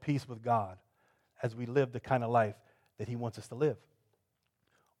eternal peace with God as we live the kind of life that he wants us to live.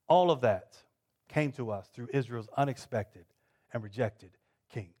 All of that came to us through Israel's unexpected and rejected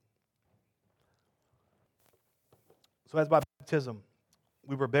king. So as by baptism,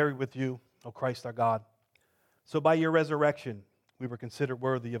 we were buried with you, O Christ our God. So by your resurrection, we were considered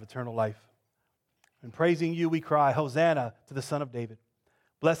worthy of eternal life. In praising you, we cry, Hosanna to the Son of David.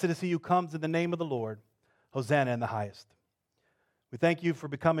 Blessed is he who comes in the name of the Lord. Hosanna in the highest. We thank you for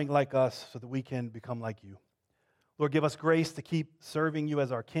becoming like us so that we can become like you. Lord, give us grace to keep serving you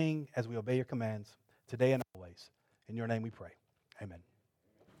as our King as we obey your commands today and always. In your name we pray. Amen.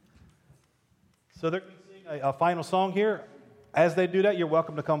 So they're going to sing a final song here. As they do that, you're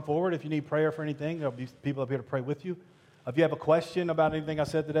welcome to come forward. If you need prayer for anything, there'll be people up here to pray with you. If you have a question about anything I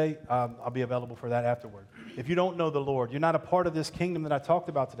said today, I'll be available for that afterward. If you don't know the Lord, you're not a part of this kingdom that I talked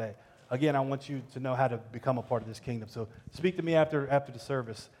about today. Again, I want you to know how to become a part of this kingdom. So speak to me after the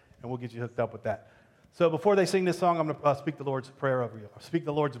service, and we'll get you hooked up with that. So before they sing this song, I'm going to speak the Lord's prayer over you. I'll speak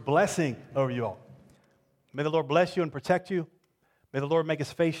the Lord's blessing over you all. May the Lord bless you and protect you. May the Lord make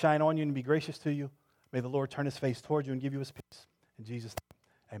his face shine on you and be gracious to you. May the Lord turn his face towards you and give you his peace. In Jesus'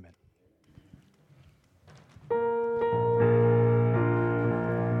 name, amen.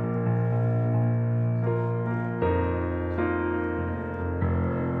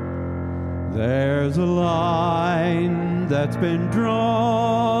 There's a line that's been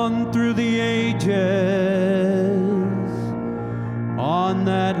drawn through the ages. On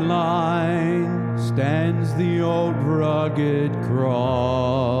that line stands the old rugged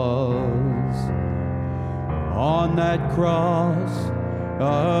cross. On that cross,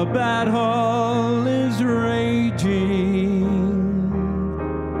 a battle is raging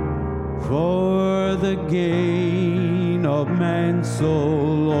for the gain of man's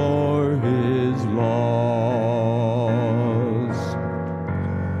soul or his loss.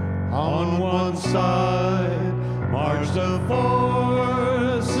 On one side march the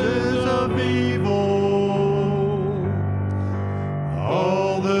forces of evil,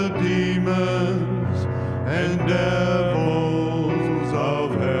 all the demons and devils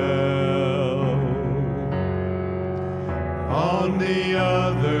of hell. On the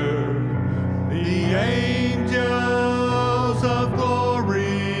other, the angels of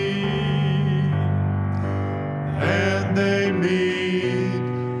glory, and they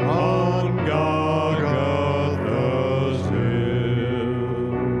meet on Golgotha's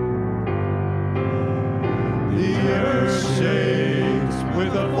hill. The earth shakes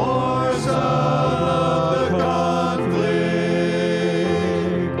with the force of the conflict.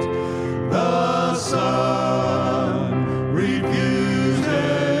 The sun refuses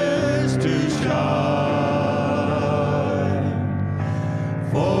to shine,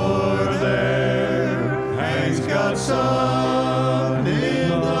 for there hangs God's Son in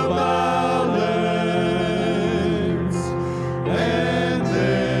the balance, and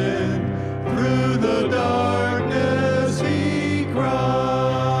then through the darkness he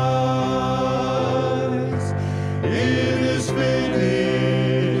cries.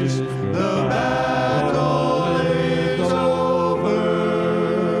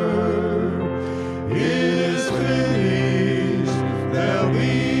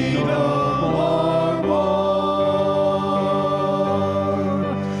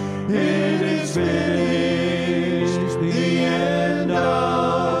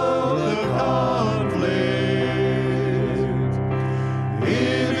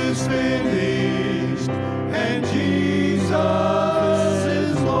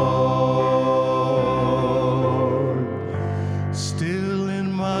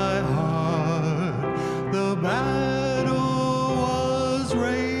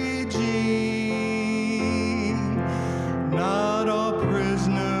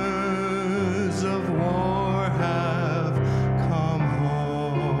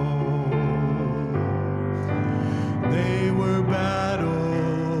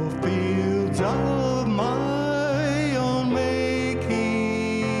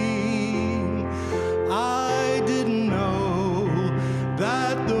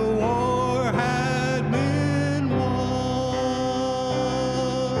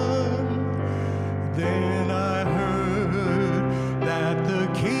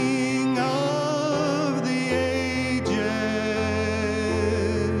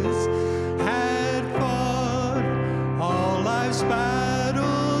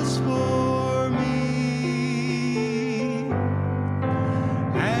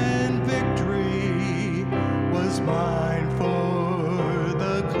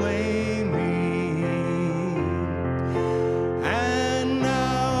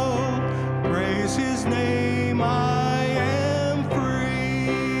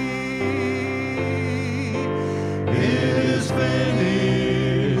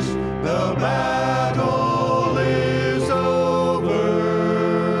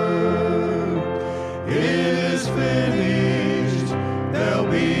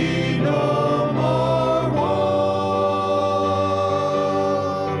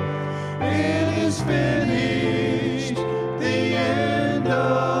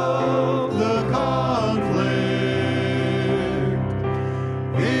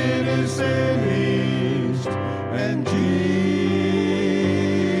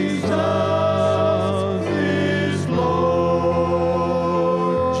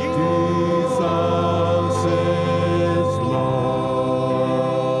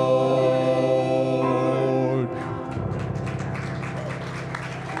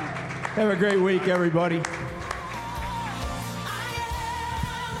 Have a great week, everybody.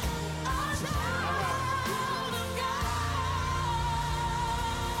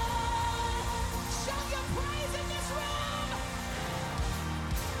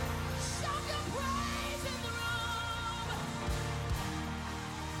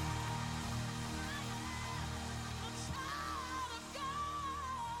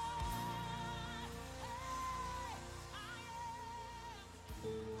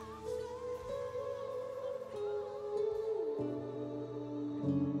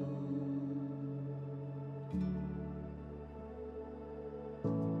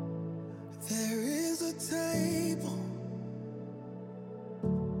 There is a table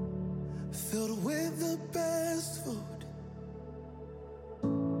filled with the best food.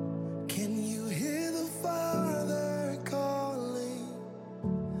 Can you hear the Father calling?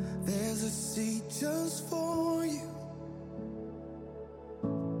 There's a seat just for you.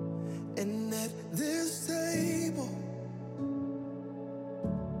 And at this table,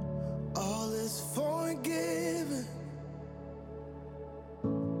 all is forgiven.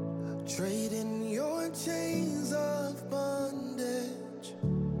 Trading your chains of bondage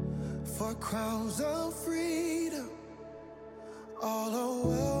for crowns of freedom. All are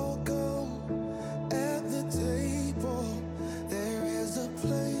welcome at the table. There is a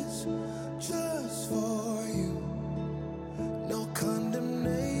place just for you. No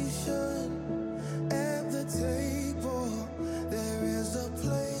condemnation at the table. There is a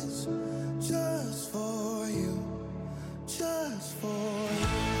place just for you. Just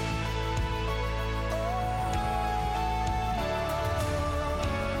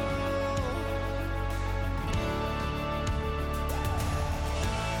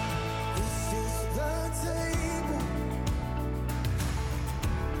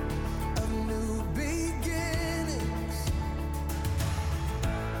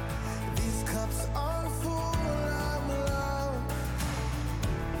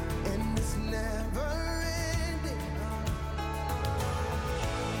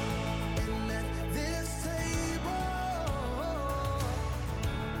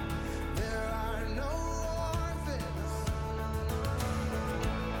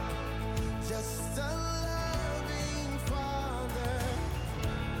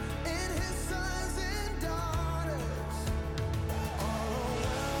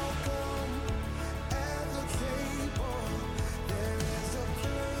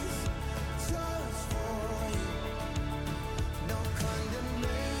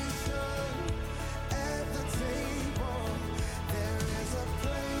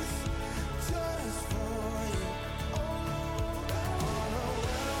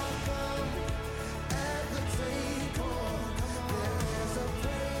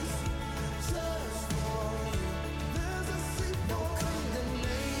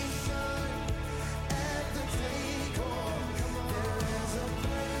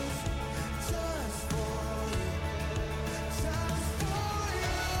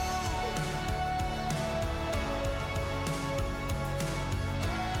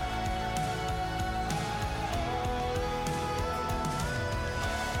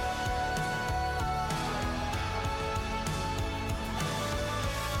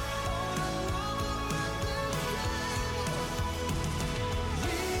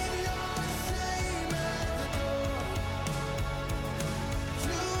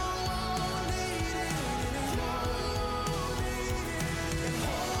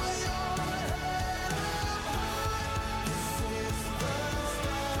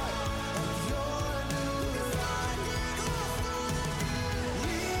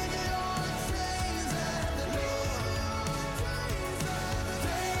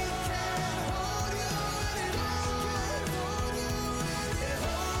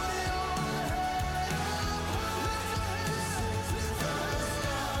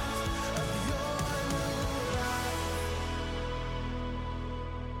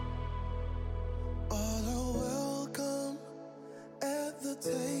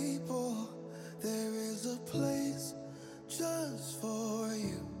for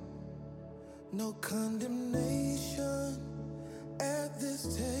you. No condemnation at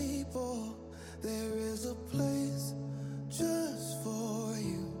this table. There is a place just for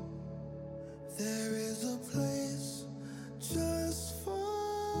you. There is a place just for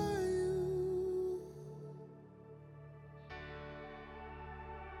you.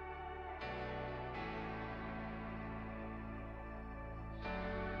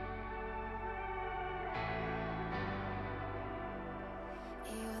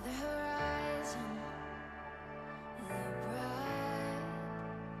 You're the horizon, the bright,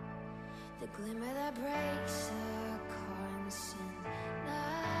 the glimmer that breaks the constant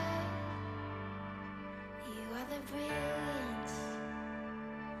night. brilliance,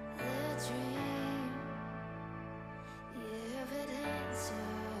 the dream, the evidence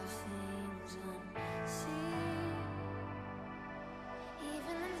of things unseen.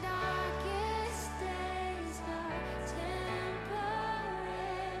 Even the darkest days are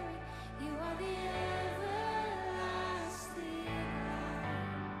temporary. You are the everlasting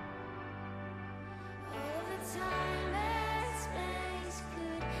light. All of the time and space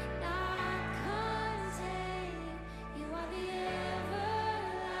could not contain you. You are the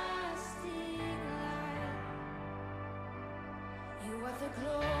everlasting light. You are the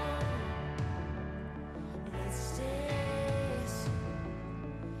glory that stays.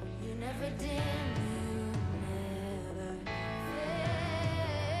 You never dim, you never fade.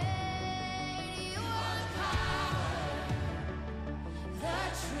 You are the power, the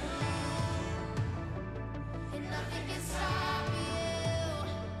truth, and nothing can stop you,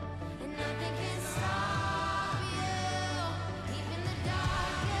 and nothing can stop you. Even the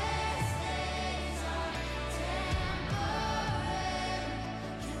darkest days are temporary.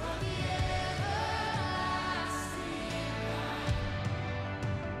 You are the everlasting light.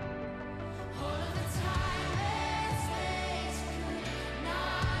 All of the time and space could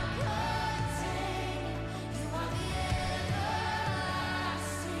not contain you. You are the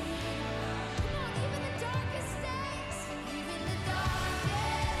everlasting light. Come on, even the darkest days, even the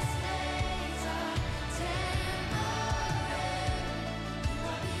darkest days are temporary. You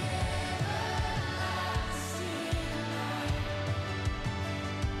are the everlasting light.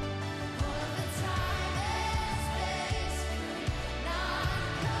 All of the time and space could not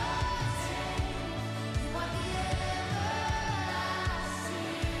contain you. You are the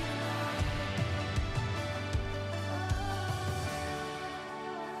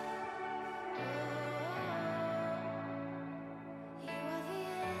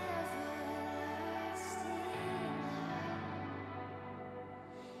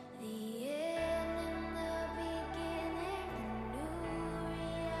the end and the beginning, the new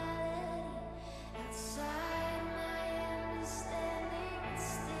reality. Outside my understanding, it's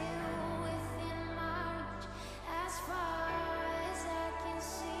still within my reach. As far as I can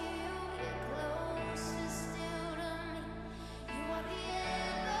see you, you're closest still to me. You are the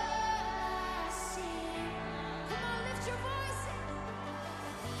everlasting. Come on, lift your voice.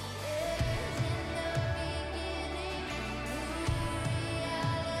 The end and the beginning, new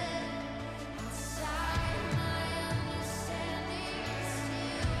reality. Outside my understanding, it's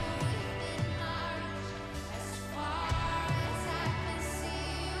still within my reach. As far as I can see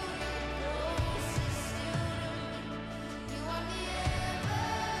you, you're closest still to me. You are the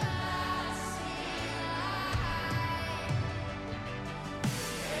everlasting light.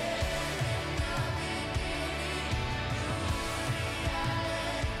 The end and the beginning, new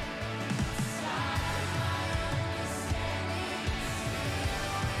reality. Outside my understanding, it's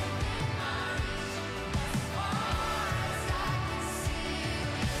still within my reach. As far as I can see you,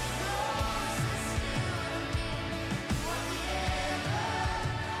 you're closest still to me. You are the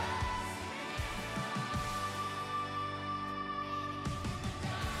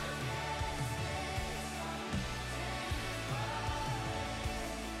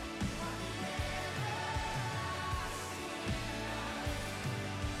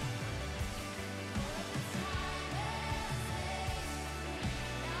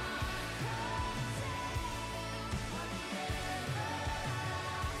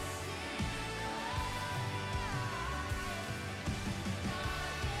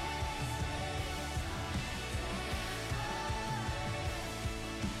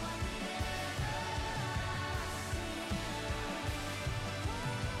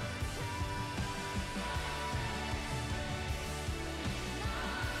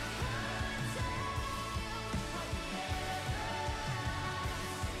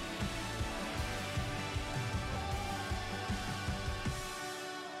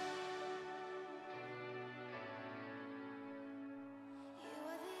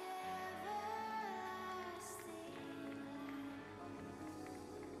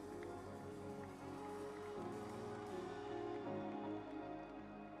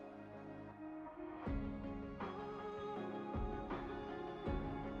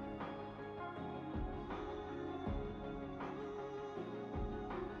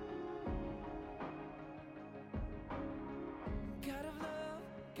God of love,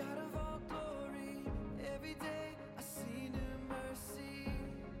 God of all glory, every day I see new mercy.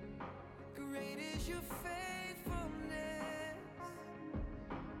 Great is your faithfulness.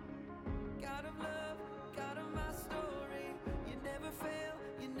 God of love, God of my story, you never fail,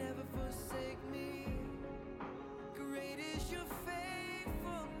 you never forsake me. Great is your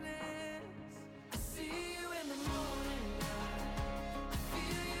faithfulness. I see you in the morning.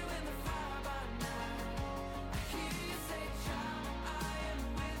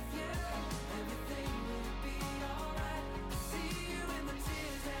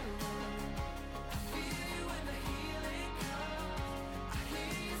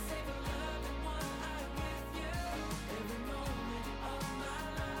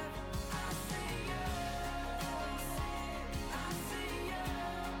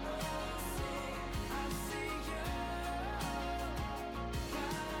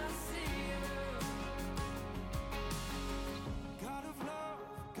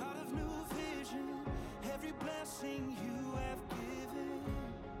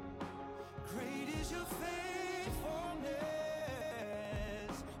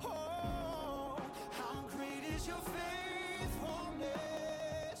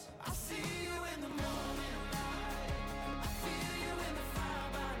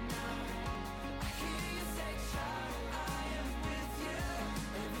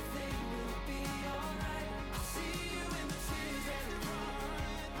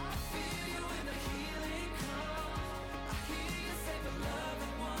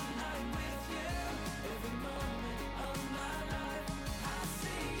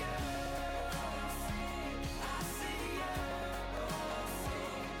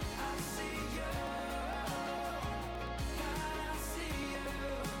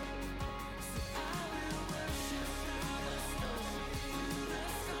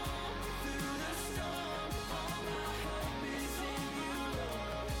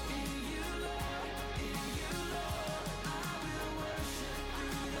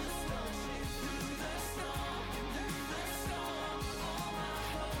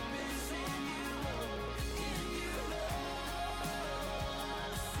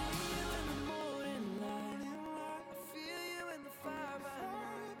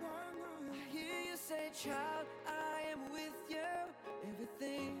 child, I am with you.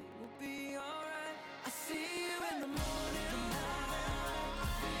 Everything will be alright. I see you in the morning light. I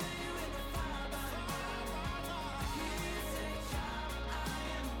feel you in the fire by night. Hear you say, child, I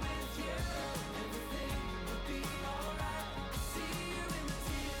am with you. Everything will be alright. I see you in the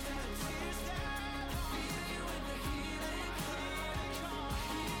tears down. I feel you in the healing come.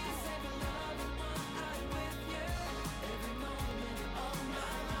 Hear you say, beloved one, I'm with you. Every moment of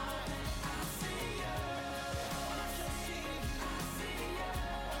my life, I see you. I see you. I see you.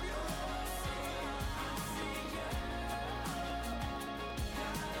 I see you.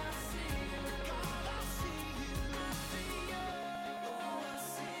 God, I see you. God, I see you. I see you. Oh, I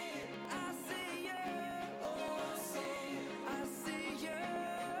see it. I see you. Oh, I see it. I see you.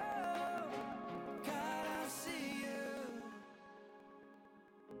 God, I see you.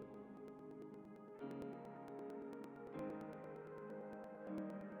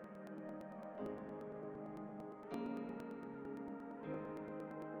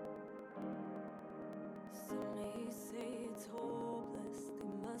 Some may say it's hopeless,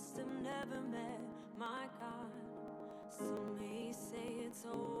 they must have never met my God. Some may say it's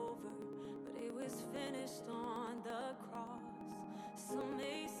over, but it was finished on the cross. Some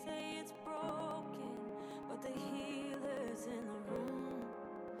may say it's broken, but the healer's in the room.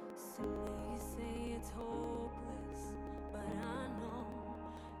 Some may say it's hopeless, but I know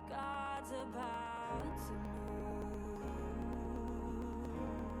God's about to move.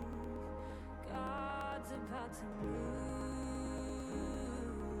 God's about to move.